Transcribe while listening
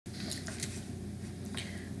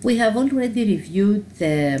We have already reviewed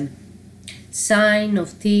the sine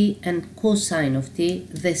of t and cosine of t,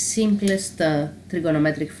 the simplest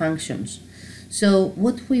trigonometric functions. So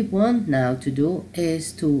what we want now to do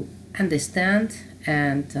is to understand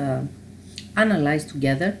and analyze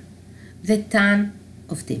together the tan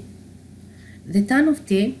of t. The tan of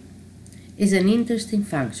t is an interesting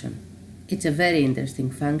function. It's a very interesting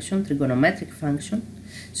function, trigonometric function.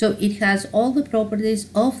 So it has all the properties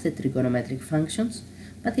of the trigonometric functions,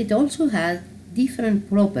 but it also has different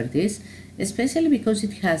properties, especially because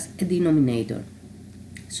it has a denominator.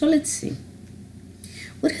 So let's see.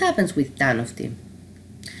 What happens with tan of t?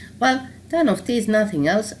 Well, tan of t is nothing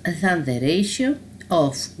else than the ratio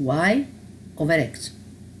of y over x.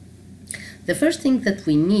 The first thing that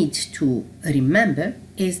we need to remember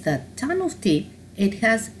is that tan of t, it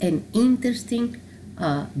has an interesting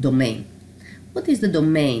domain. What is the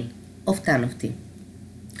domain of tan of t?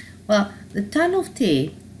 Well, the tan of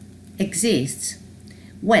t exists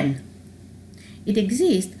when? It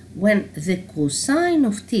exists when the cosine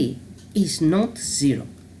of t is not 0.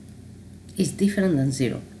 It's different than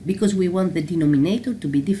 0, because we want the denominator to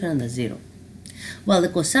be different than 0. Well, the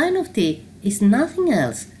cosine of t is nothing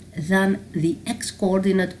else than the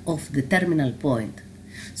x-coordinate of the terminal point.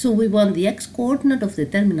 So we want the x-coordinate of the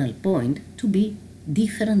terminal point to be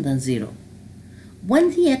different than 0.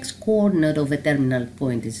 When the x-coordinate of a terminal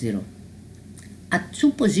point is 0, at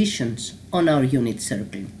two positions on our unit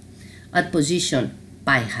circle, at position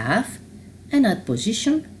pi half and at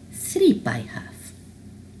position 3 pi half.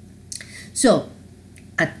 So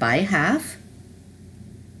at pi half,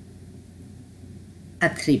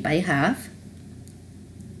 at 3 pi half,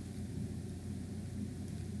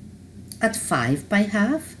 at 5 pi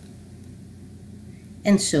half,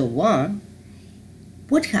 and so on,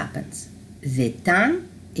 what happens? The tan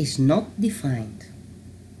is not defined.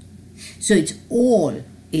 So it's all,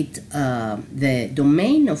 the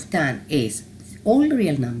domain of tan is all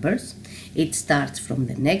real numbers. It starts from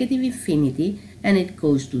the negative infinity and it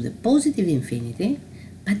goes to the positive infinity,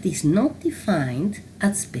 but is not defined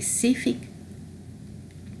at specific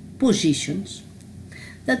positions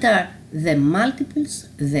that are the multiples,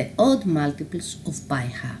 the odd multiples of pi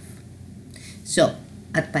half. So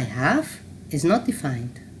at pi half is not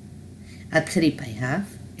defined. At 3 pi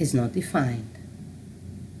half is not defined.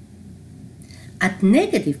 At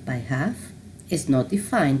negative pi half is not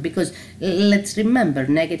defined, because let's remember,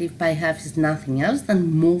 negative pi half is nothing else than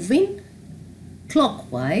moving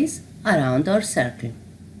clockwise around our circle.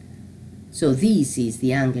 So this is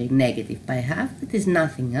the angle negative pi half, that is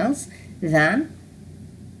nothing else than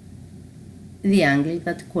the angle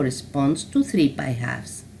that corresponds to 3 pi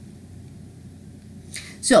halves.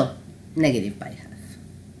 So negative pi half,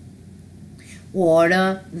 or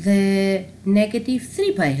the negative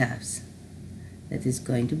 3 pi halves, that is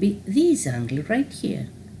going to be this angle right here.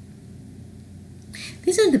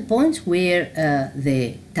 These are the points where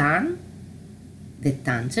the tangent,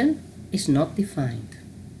 is not defined.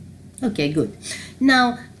 Okay, good.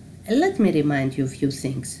 Now, let me remind you of a few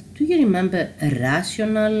things. Do you remember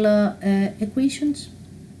rational equations?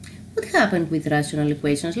 What happened with rational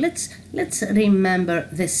equations? Let's remember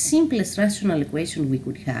the simplest rational equation we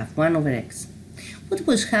could have, 1 over x. What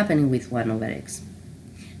was happening with 1 over x?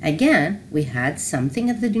 Again, we had something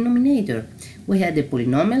at the denominator. We had a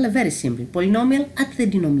polynomial, a very simple polynomial at the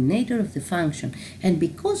denominator of the function. And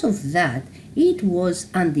because of that, it was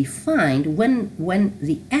undefined when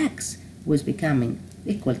the x was becoming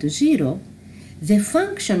equal to 0, the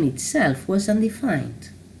function itself was undefined.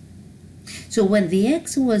 So when the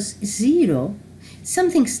x was 0,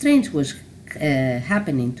 something strange was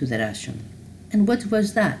happening to the ration. And what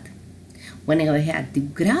was that? When I had to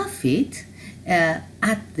graph it,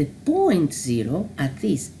 at the point 0, at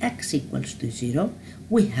this x equals to 0,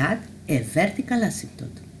 we had a vertical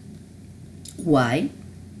asymptote. Why?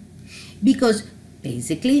 Because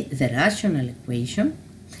basically the rational equation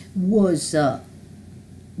was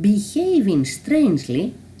behaving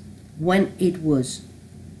strangely when it was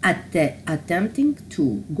attempting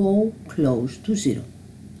to go close to 0.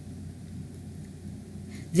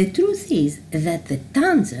 The truth is that the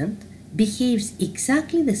tangent behaves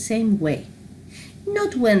exactly the same way.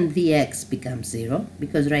 Not when the x becomes 0,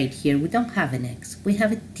 because right here we don't have an x, we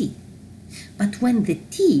have a t. But when the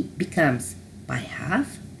t becomes pi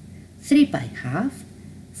half, 3 pi half,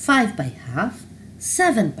 5 pi half,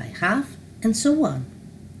 7 pi half, and so on.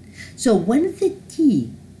 So when the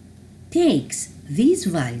t takes these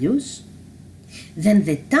values, then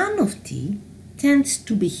the tan of t tends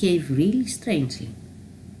to behave really strangely.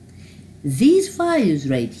 These values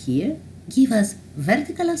right here give us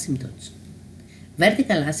vertical asymptotes.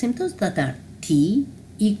 Vertical asymptotes that are t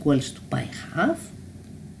equals to pi half,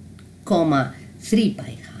 comma 3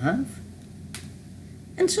 pi half,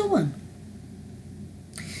 and so on.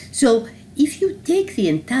 So if you take the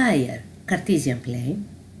entire Cartesian plane,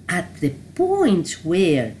 at the points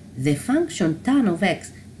where the function tan of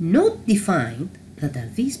x not defined, that are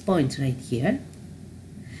these points right here,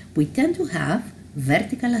 we tend to have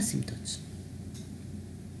vertical asymptotes.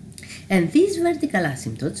 And these vertical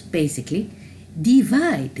asymptotes basically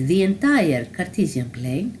divide the entire Cartesian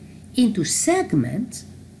plane into segments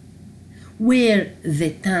where the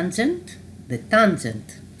tangent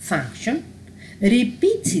function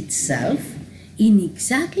repeats itself in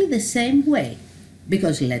exactly the same way.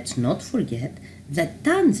 Because let's not forget that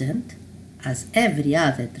tangent, as every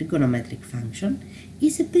other trigonometric function,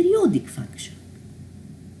 is a periodic function.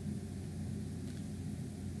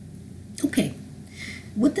 Okay,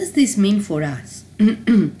 what does this mean for us?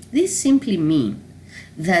 This simply means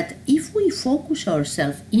that if we focus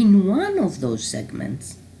ourselves in one of those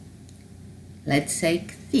segments, let's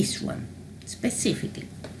take this one specifically,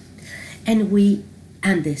 and we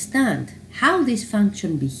understand how this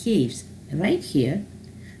function behaves right here,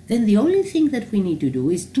 then the only thing that we need to do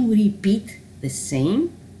is to repeat the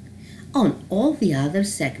same on all the other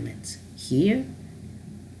segments, here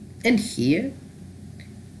and here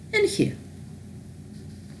and here.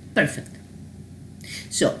 Perfect.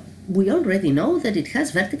 So we already know that it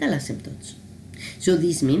has vertical asymptotes. So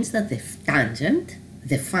this means that the tangent,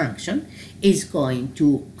 the function, is going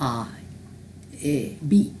to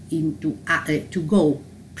to go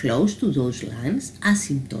close to those lines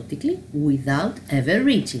asymptotically without ever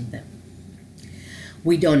reaching them.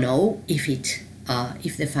 We don't know if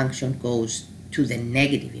the function goes to the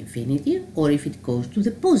negative infinity or if it goes to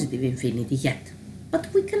the positive infinity yet.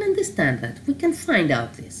 But we can understand that, we can find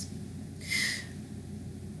out this.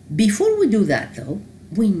 Before we do that though,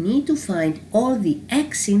 we need to find all the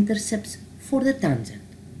x-intercepts for the tangent.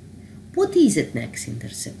 What is an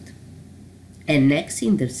x-intercept? An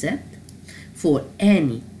x-intercept for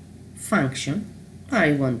any function,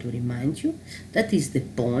 I want to remind you, that is the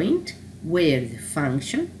point where the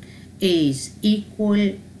function is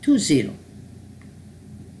equal to 0.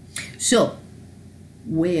 So,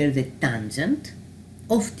 where the tangent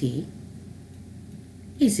of t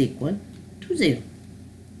is equal to 0.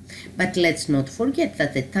 But let's not forget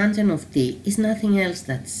that the tangent of t is nothing else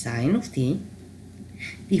than sine of t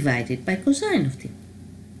divided by cosine of t.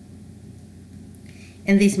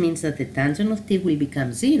 And this means that the tangent of t will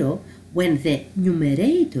become 0 when the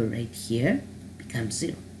numerator right here becomes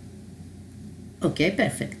 0. Okay,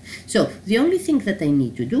 perfect. So the only thing that I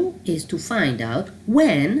need to do is to find out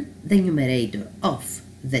when the numerator of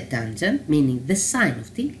the tangent, meaning the sine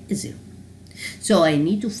of t, is 0. So I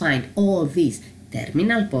need to find all these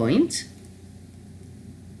terminal points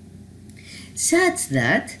such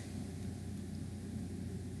that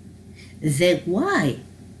the y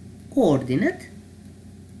coordinate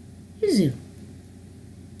is 0.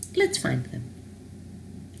 Let's find them.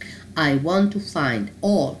 I want to find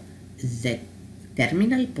all the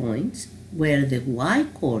terminal points where the y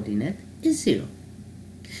coordinate is 0.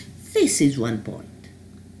 This is one point,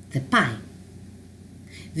 the pi.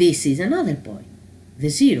 This is another point, the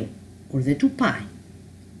 0 or the 2 pi.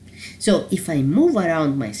 So if I move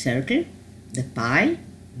around my circle, the pi,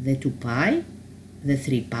 the 2 pi, the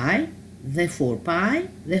 3 pi, the 4 pi,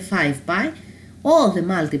 the 5 pi, all the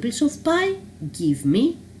multiples of pi give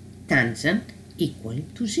me tangent equal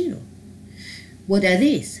to 0. What are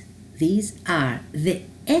these? These are the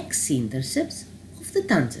x-intercepts of the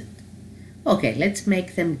tangent. Okay, let's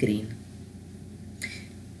make them green.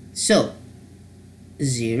 So,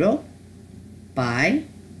 0, pi,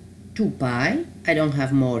 2 pi, I don't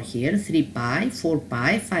have more here, 3 pi, 4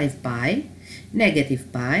 pi, 5 pi,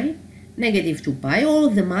 negative pi, negative 2 pi, all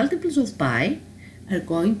of the multiples of pi are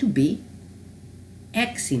going to be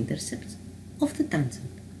x-intercepts of the tangent.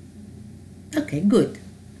 Okay, good.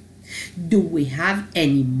 Do we have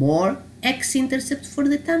any more x-intercepts for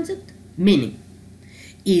the tangent? Meaning,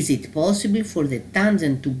 is it possible for the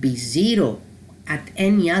tangent to be 0 at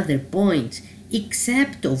any other point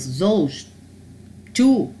except of those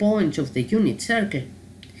 2 points of the unit circle,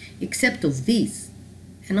 except of this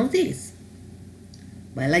and of this?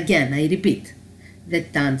 Well, again, I repeat, the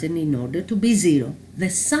tangent, in order to be 0, the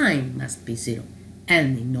sine must be 0.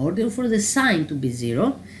 And in order for the sine to be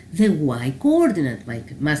 0, the y-coordinate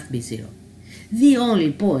must be 0. The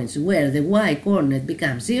only points where the y-coordinate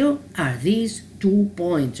becomes 0 are these 2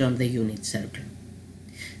 points on the unit circle.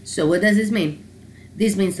 So what does this mean?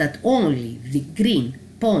 This means that only the green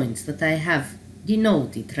points that I have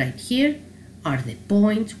denoted right here are the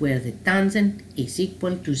points where the tangent is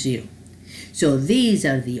equal to 0. So these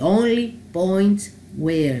are the only points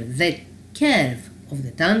where the curve of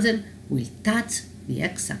the tangent will touch the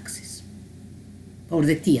x-axis or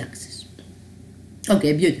the t-axis.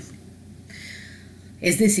 Okay, beautiful.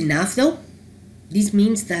 Is this enough though? This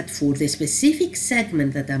means that for the specific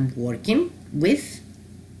segment that I'm working with,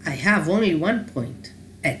 I have only one point.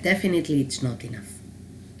 Definitely it's not enough.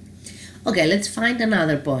 Okay, let's find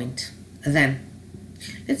another point then.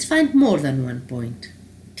 Let's find more than one point.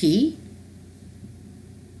 T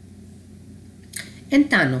and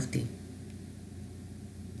tan of t.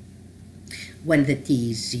 When the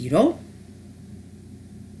t is 0,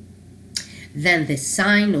 then the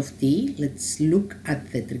sine of t, let's look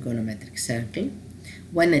at the trigonometric circle.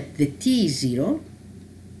 When the t is 0,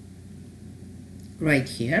 right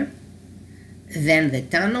here, then the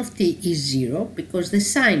tan of t is 0 because the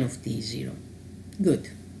sine of t is 0. Good.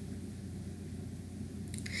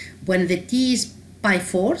 When the t is pi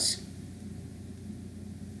fourths,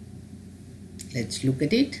 let's look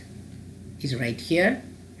at it, it's right here.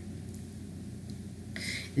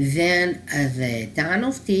 Then the tan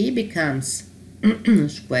of t becomes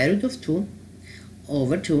square root of 2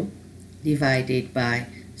 over 2 divided by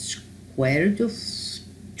square root of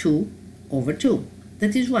 2 over 2.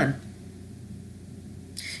 That is 1.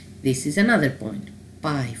 This is another point.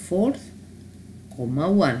 Pi fourth, comma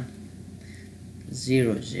 1.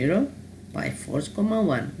 0, 0, pi fourth, comma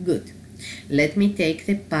 1. Good. Let me take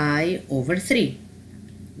the pi over 3.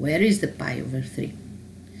 Where is the pi over 3?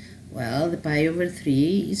 Well, the pi over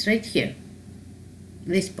 3 is right here,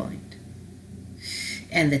 this point.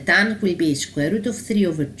 And the tan will be square root of 3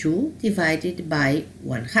 over 2 divided by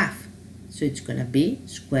 1/2. So it's going to be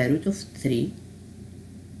square root of 3.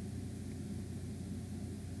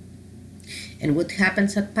 And what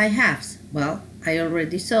happens at pi halves? Well, I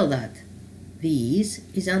already saw that. This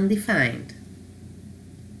is undefined.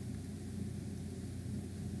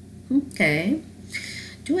 Okay.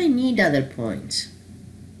 Do I need other points?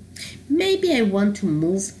 Maybe I want to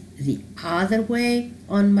move the other way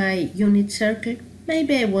on my unit circle.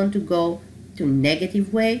 Maybe I want to go to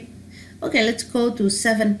negative way. Okay, let's go to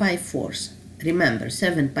 7 pi fourths. Remember,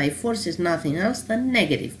 7 pi fourths is nothing else than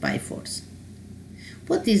negative pi fourths.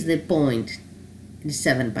 What is the point in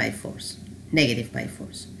 7 pi fourths? Negative pi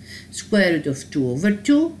fourths. Square root of 2 over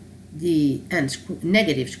 2 and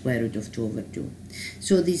negative square root of 2 over 2.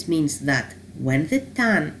 So this means that when the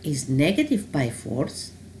tan is negative pi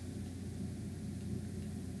fourths,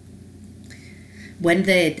 when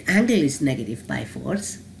the angle is negative pi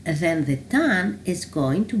fourths, then the tan is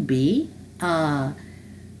going to be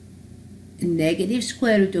negative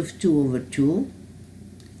square root of 2 over 2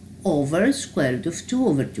 over square root of 2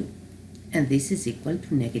 over 2. And this is equal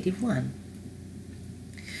to negative 1.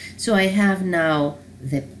 So I have now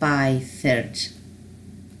the pi thirds,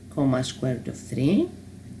 comma square root of 3.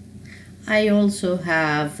 I also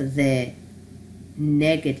have the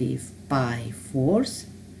negative pi fourths,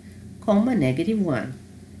 comma negative 1.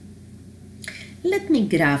 Let me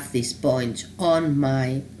graph these points on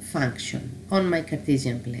my function, on my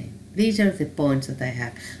Cartesian plane. These are the points that I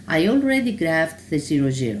have. I already graphed the 0,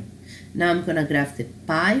 0. Now I'm going to graph the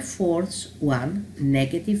pi fourths 1,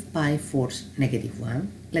 negative pi fourths negative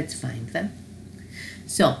 1. Let's find them.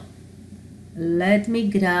 So let me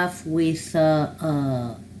graph with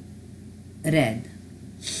red.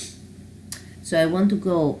 So I want to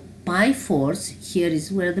go pi fourths. Here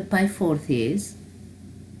is where the pi fourth is.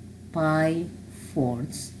 Pi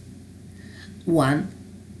fourths 1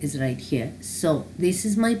 is right here. So this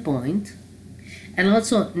is my point. And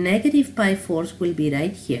also negative pi fourths will be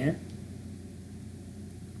right here.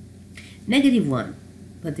 Negative 1,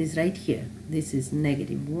 that is right here. This is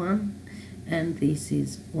negative 1 and this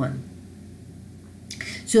is 1.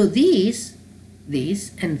 So this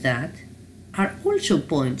and that are also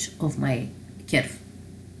points of my curve.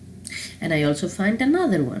 And I also find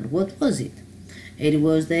another one. What was it? It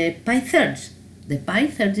was the pi thirds. The pi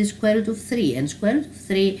thirds is square root of 3, and square root of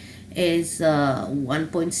 3 is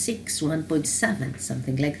 1.6, 1.7,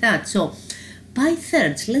 something like that. So pi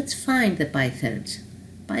thirds, let's find the pi thirds.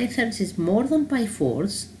 Pi thirds is more than pi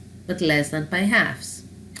fourths, but less than pi halves.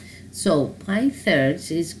 So pi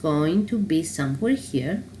thirds is going to be somewhere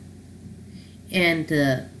here, and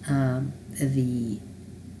the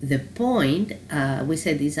point we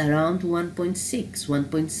said is around 1.6,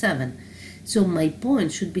 1.7. So my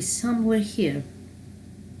point should be somewhere here.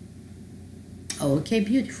 Okay,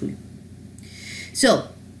 beautiful. So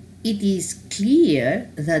it is clear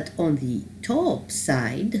that on the top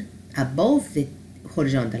side, above the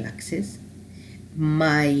horizontal axis,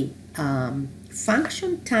 my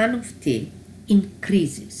function tan of t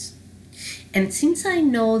increases. And since I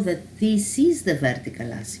know that this is the vertical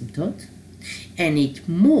asymptote and it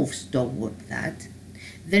moves toward that,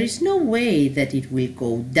 there is no way that it will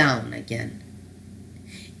go down again.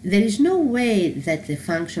 There is no way that the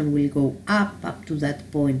function will go up to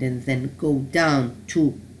that point and then go down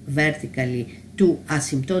to vertically, to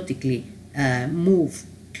asymptotically move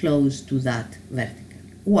close to that vertical.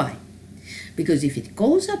 Why? Because if it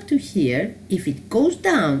goes up to here, if it goes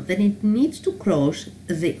down, then it needs to cross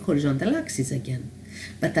the horizontal axis again.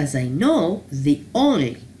 But as I know, the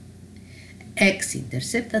only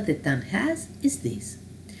x-intercept that the tan has is this.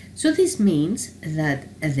 So this means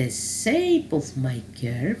that the shape of my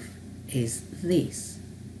curve is this.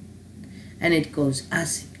 And it goes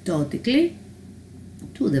asymptotically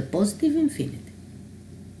to the positive infinity.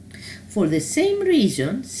 For the same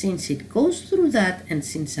reason, since it goes through that and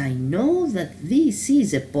since I know that this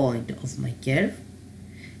is a point of my curve,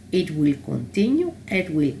 it will continue and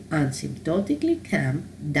will asymptotically come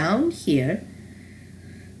down here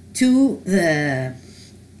to the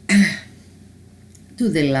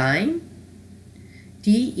line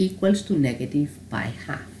t equals to negative pi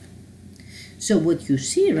half. So what you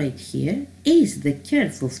see right here is the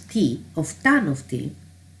curve of t, of tan of t,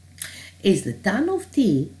 is the tan of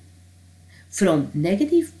t from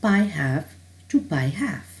negative pi half to pi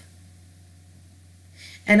half.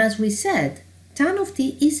 And as we said, tan of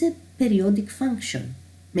t is a periodic function,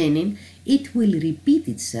 meaning it will repeat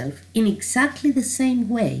itself in exactly the same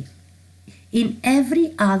way in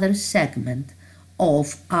every other segment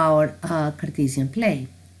of our Cartesian plane.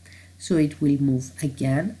 So it will move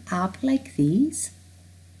again up like this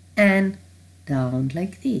and down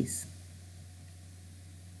like this.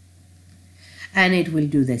 And it will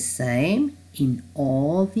do the same in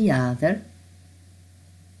all the other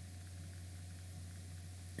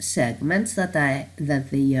segments that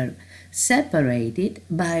they are separated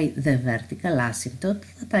by the vertical asymptote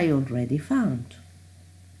that I already found.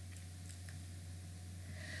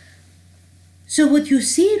 So what you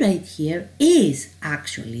see right here is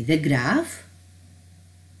actually the graph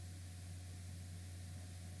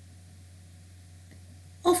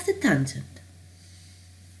of the tangent.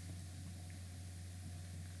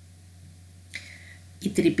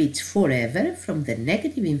 It repeats forever from the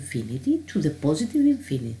negative infinity to the positive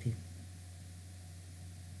infinity.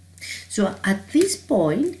 So at this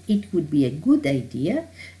point, it would be a good idea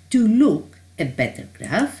to look a better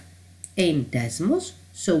graph in Desmos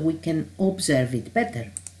so we can observe it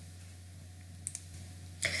better.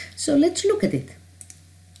 So let's look at it.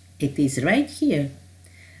 It is right here.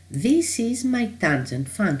 This is my tangent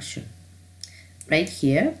function. Right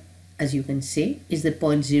here, as you can see, is the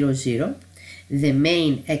point 0, 0. The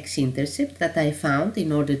main x-intercept that I found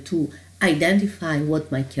in order to identify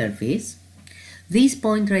what my curve is. This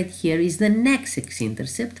point right here is the next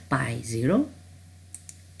x-intercept, pi 0,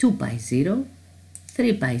 2 pi 0,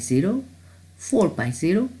 3 pi 0, 4 pi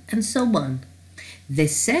 0, and so on. The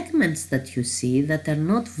segments that you see that are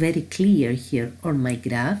not very clear here on my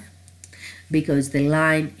graph, because the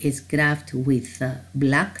line is graphed with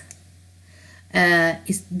black,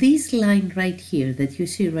 is this line right here that you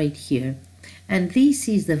see right here. And this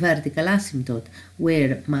is the vertical asymptote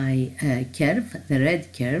where my curve, the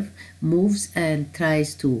red curve, moves and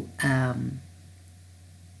tries to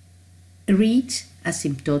reach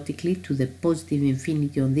asymptotically to the positive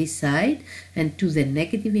infinity on this side and to the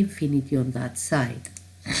negative infinity on that side.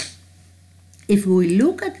 If we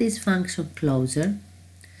look at this function closer,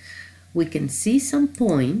 we can see some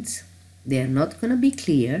points. They are not going to be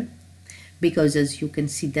clear, because as you can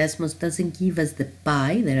see, Desmos doesn't give us the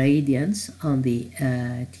pi, the radians, on the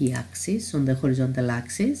t-axis, on the horizontal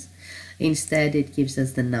axis. Instead, it gives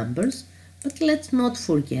us the numbers. But let's not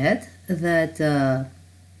forget that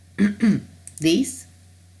this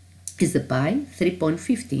is the pi,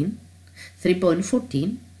 3.15,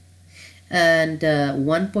 3.14, and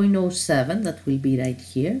 1.07, that will be right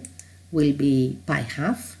here, will be pi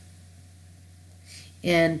half.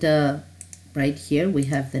 And right here we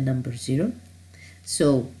have the number 0.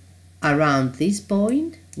 So around this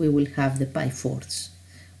point we will have the pi fourths,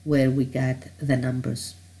 where we got the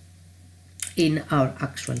numbers in our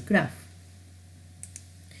actual graph.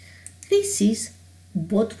 This is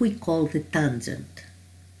what we call the tangent.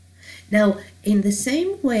 Now, in the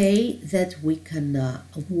same way that we can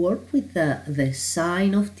work with the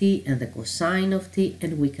sine of t and the cosine of t,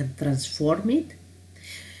 and we can transform it,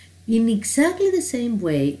 in exactly the same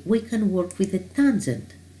way, we can work with a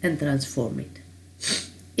tangent and transform it.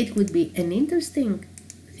 It would be an interesting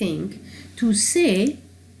thing to say,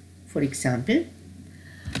 for example,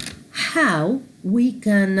 how we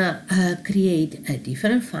can create a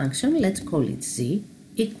different function, let's call it z,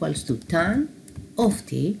 equals to tan of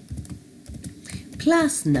t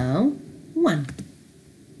plus now 1.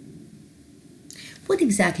 What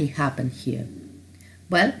exactly happened here?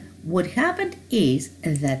 Well, what happened is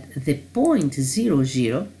that the point 0,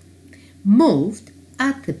 0 moved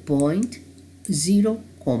at the point 0,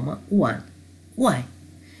 1. Why?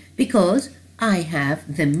 Because I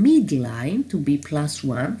have the midline to be plus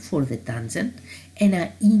 1 for the tangent, and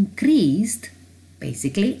I increased,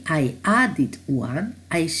 basically I added 1,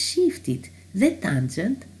 I shifted the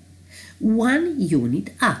tangent 1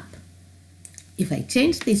 unit up. If I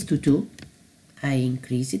change this to 2, I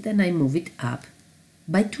increase it and I move it up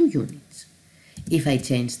by 2 units. If I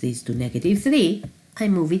change this to negative 3, I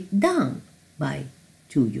move it down by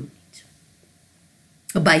 2 units,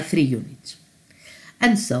 by 3 units,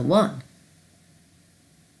 and so on.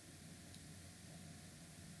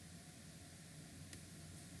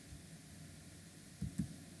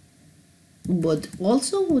 What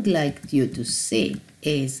also would like you to see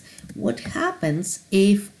is what happens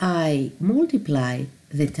if I multiply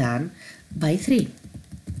the tan by 3.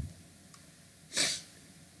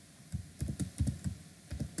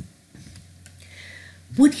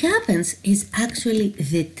 What happens is actually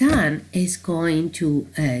the tan is going to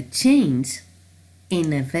change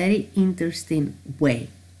in a very interesting way.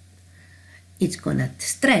 It's going to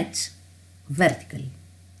stretch vertically.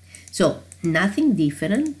 So nothing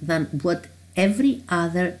different than what every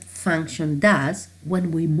other function does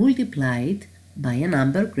when we multiply it by a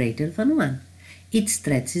number greater than 1. It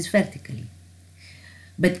stretches vertically.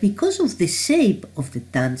 But because of the shape of the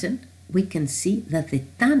tangent, we can see that the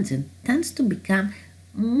tangent tends to become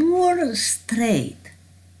more straight.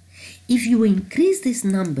 If you increase this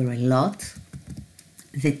number a lot,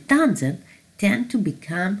 the tangent tends to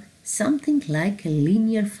become something like a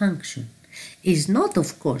linear function. It's not,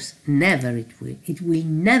 of course, it will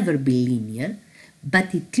never be linear,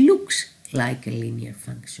 but it looks like a linear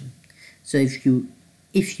function. So if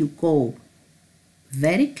you go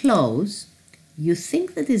very close, you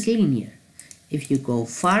think that it's linear. If you go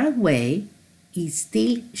far away, it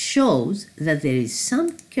still shows that there is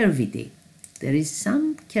some curvature. There is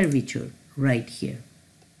some curvature right here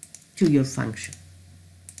to your function.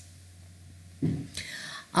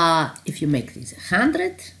 If you make this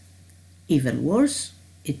 100, even worse,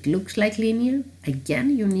 it looks like linear.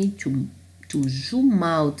 Again, you need to zoom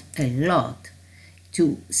out a lot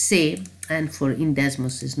to see, and for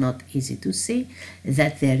Indesmos it's not easy to see,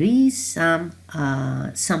 that there is some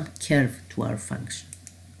curve to our function.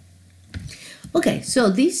 Okay, so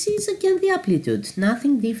this is again the amplitude,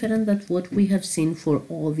 nothing different than what we have seen for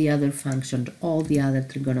all the other functions, all the other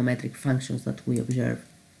trigonometric functions that we observe.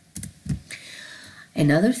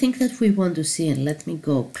 Another thing that we want to see, and let me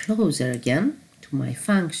go closer again to my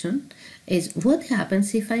function, is what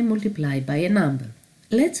happens if I multiply by a number.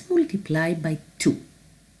 Let's multiply by 2.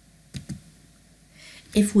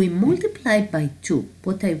 If we multiply by 2,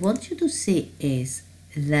 what I want you to see is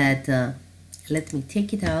that, let me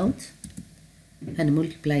take it out and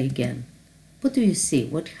multiply again. What do you see?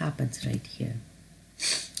 What happens right here?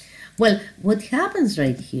 Well, what happens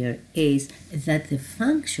right here is that the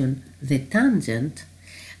function, the tangent,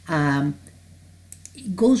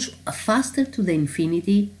 goes faster to the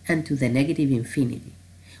infinity and to the negative infinity.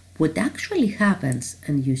 What actually happens,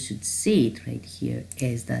 and you should see it right here,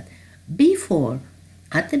 is that before,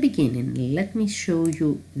 at the beginning, let me show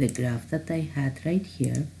you the graph that I had right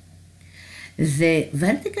here. The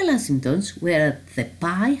vertical asymptotes were at the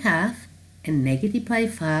pi half and negative pi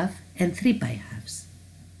half and 3 pi halves.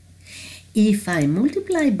 If I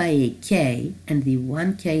multiply by a k, and the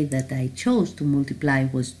one k that I chose to multiply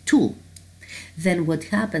was 2, then what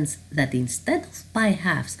happens that instead of pi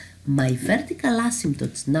halves, my vertical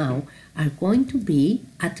asymptotes now are going to be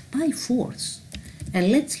at pi fourths.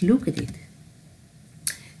 And let's look at it.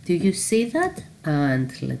 Do you see that?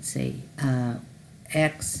 And let's say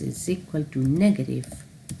x is equal to negative,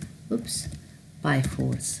 pi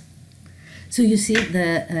fourths. So you see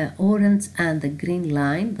the orange and the green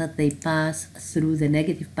line that they pass through the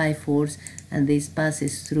negative pi fourths, and this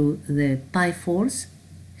passes through the pi fourths.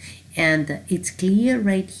 And it's clear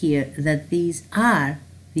right here that these are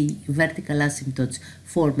the vertical asymptotes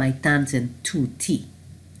for my tangent 2t.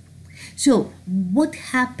 So what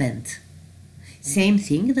happened? Same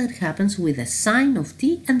thing that happens with the sine of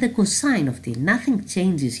t and the cosine of t. Nothing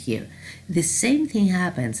changes here. The same thing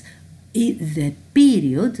happens. The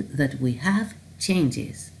period that we have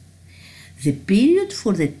changes. The period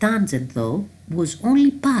for the tangent, though, was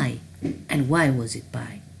only pi. And why was it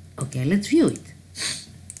pi? Okay, let's view it.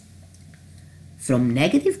 From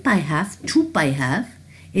negative pi half to pi half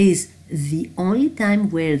is the only time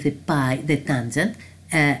where the tangent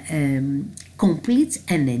completes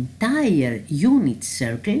an entire unit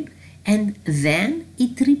circle and then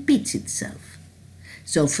it repeats itself.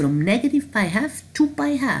 So from negative pi half to pi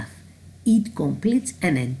half, it completes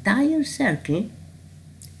an entire circle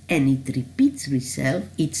and it repeats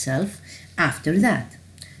itself after that.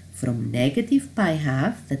 From negative pi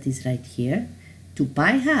half, that is right here, to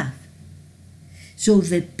pi half. So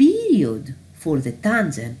the period for the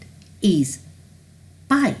tangent is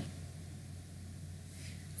pi.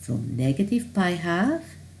 From negative pi half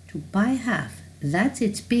to pi half, that's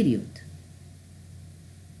its period.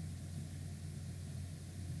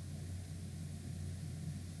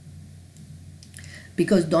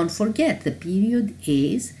 Because don't forget, the period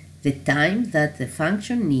is the time that the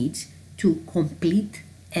function needs to complete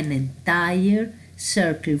an entire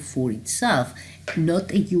circle for itself,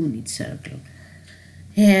 not a unit circle.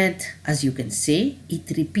 And as you can see,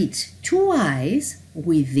 it repeats twice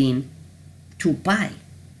within 2 pi.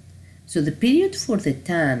 So the period for the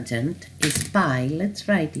tangent is pi. Let's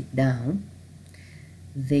write it down.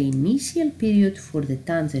 The initial period for the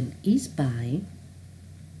tangent is pi.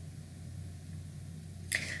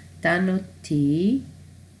 Tan of t,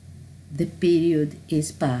 the period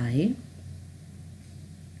is pi.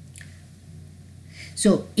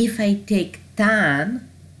 So if I take tan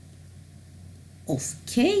of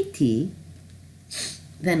kt,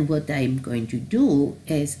 then what I'm going to do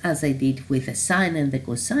is, as I did with the sine and the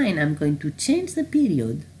cosine, I'm going to change the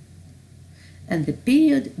period, and the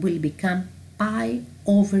period will become pi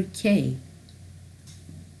over k.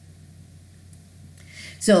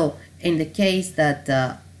 So in the case that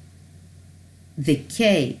the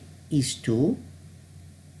k is 2,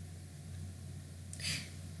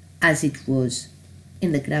 as it was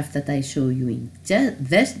in the graph that I show you in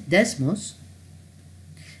Desmos,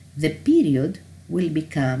 the period will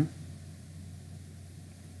become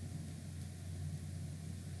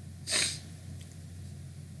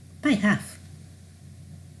pi half.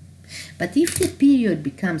 But if the period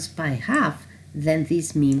becomes pi half, then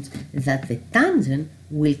this means that the tangent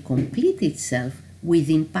will complete itself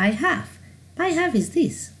within pi half. Pi half is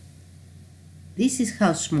this. This is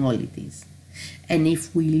how small it is. And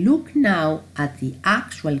if we look now at the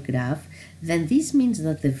actual graph, then this means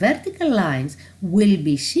that the vertical lines will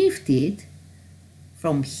be shifted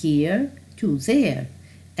from here to there,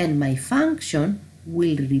 and my function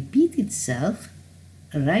will repeat itself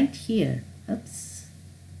right here. Oops.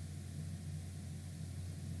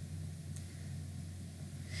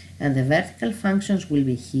 And the vertical functions will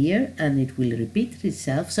be here, and it will repeat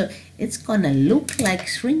itself, so it's gonna look like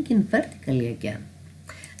shrinking vertically again.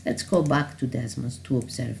 Let's go back to Desmos to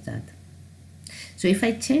observe that. So if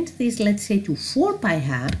I change this, let's say, to 4 pi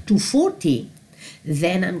half, to 40,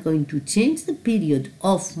 then I'm going to change the period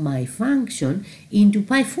of my function into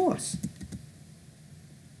pi fourths.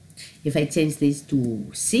 If I change this to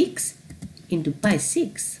 6, into pi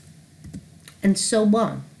 6, and so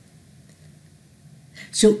on.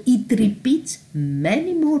 So it repeats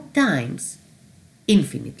many more times,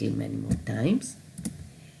 infinitely many more times,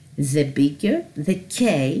 the bigger the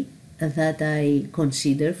k that I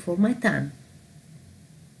consider for my tan.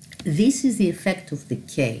 This is the effect of the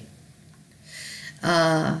k.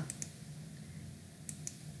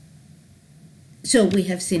 So we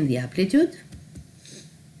have seen the amplitude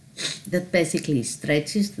that basically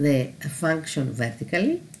stretches the function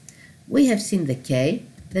vertically. We have seen the k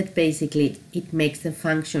that basically it makes the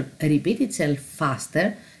function repeat itself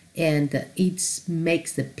faster and it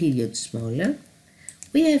makes the period smaller.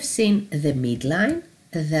 We have seen the midline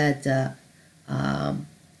that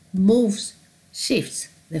shifts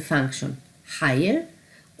the function higher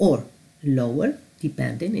or lower,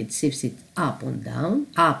 depending, it shifts it up or down.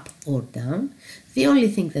 The only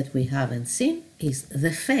thing that we haven't seen is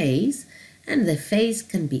the phase, and the phase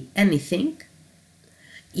can be anything.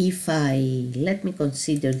 If let me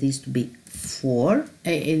consider this to be 4,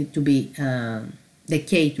 the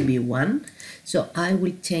k to be 1, so I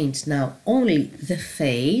will change now only the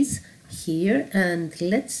phase here, and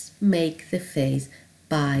let's make the phase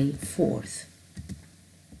pi fourth.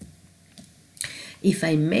 If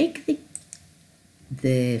I make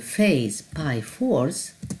the phase pi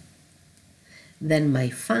fourth, then my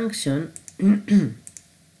function,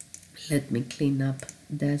 let me clean up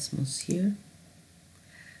Desmos here.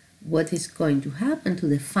 What is going to happen to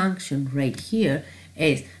the function right here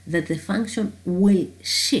is that the function will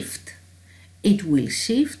shift. It will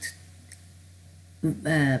shift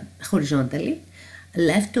horizontally,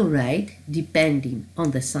 left or right, depending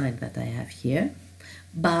on the sign that I have here,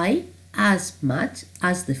 by as much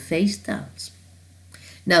as the phase turns.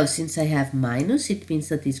 Now, since I have minus, it means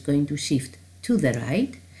that it's going to shift to the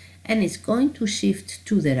right, and it's going to shift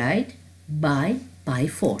to the right by pi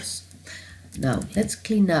fourths. Now let's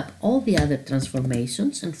clean up all the other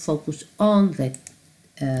transformations and focus on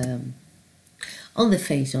the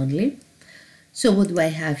phase only. So what do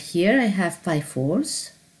I have here? I have pi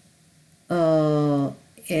fourths,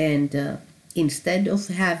 and instead of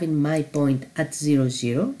having my point at 0,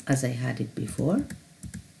 0, as I had it before,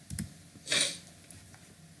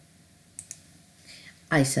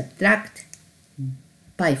 I subtract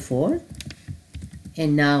pi 4,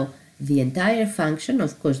 and now the entire function,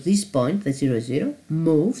 of course this point, the 0, 0,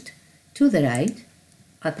 moved to the right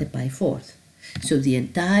at the pi fourth. So the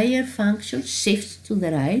entire function shifts to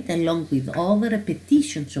the right along with all the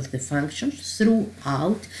repetitions of the functions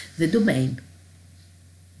throughout the domain.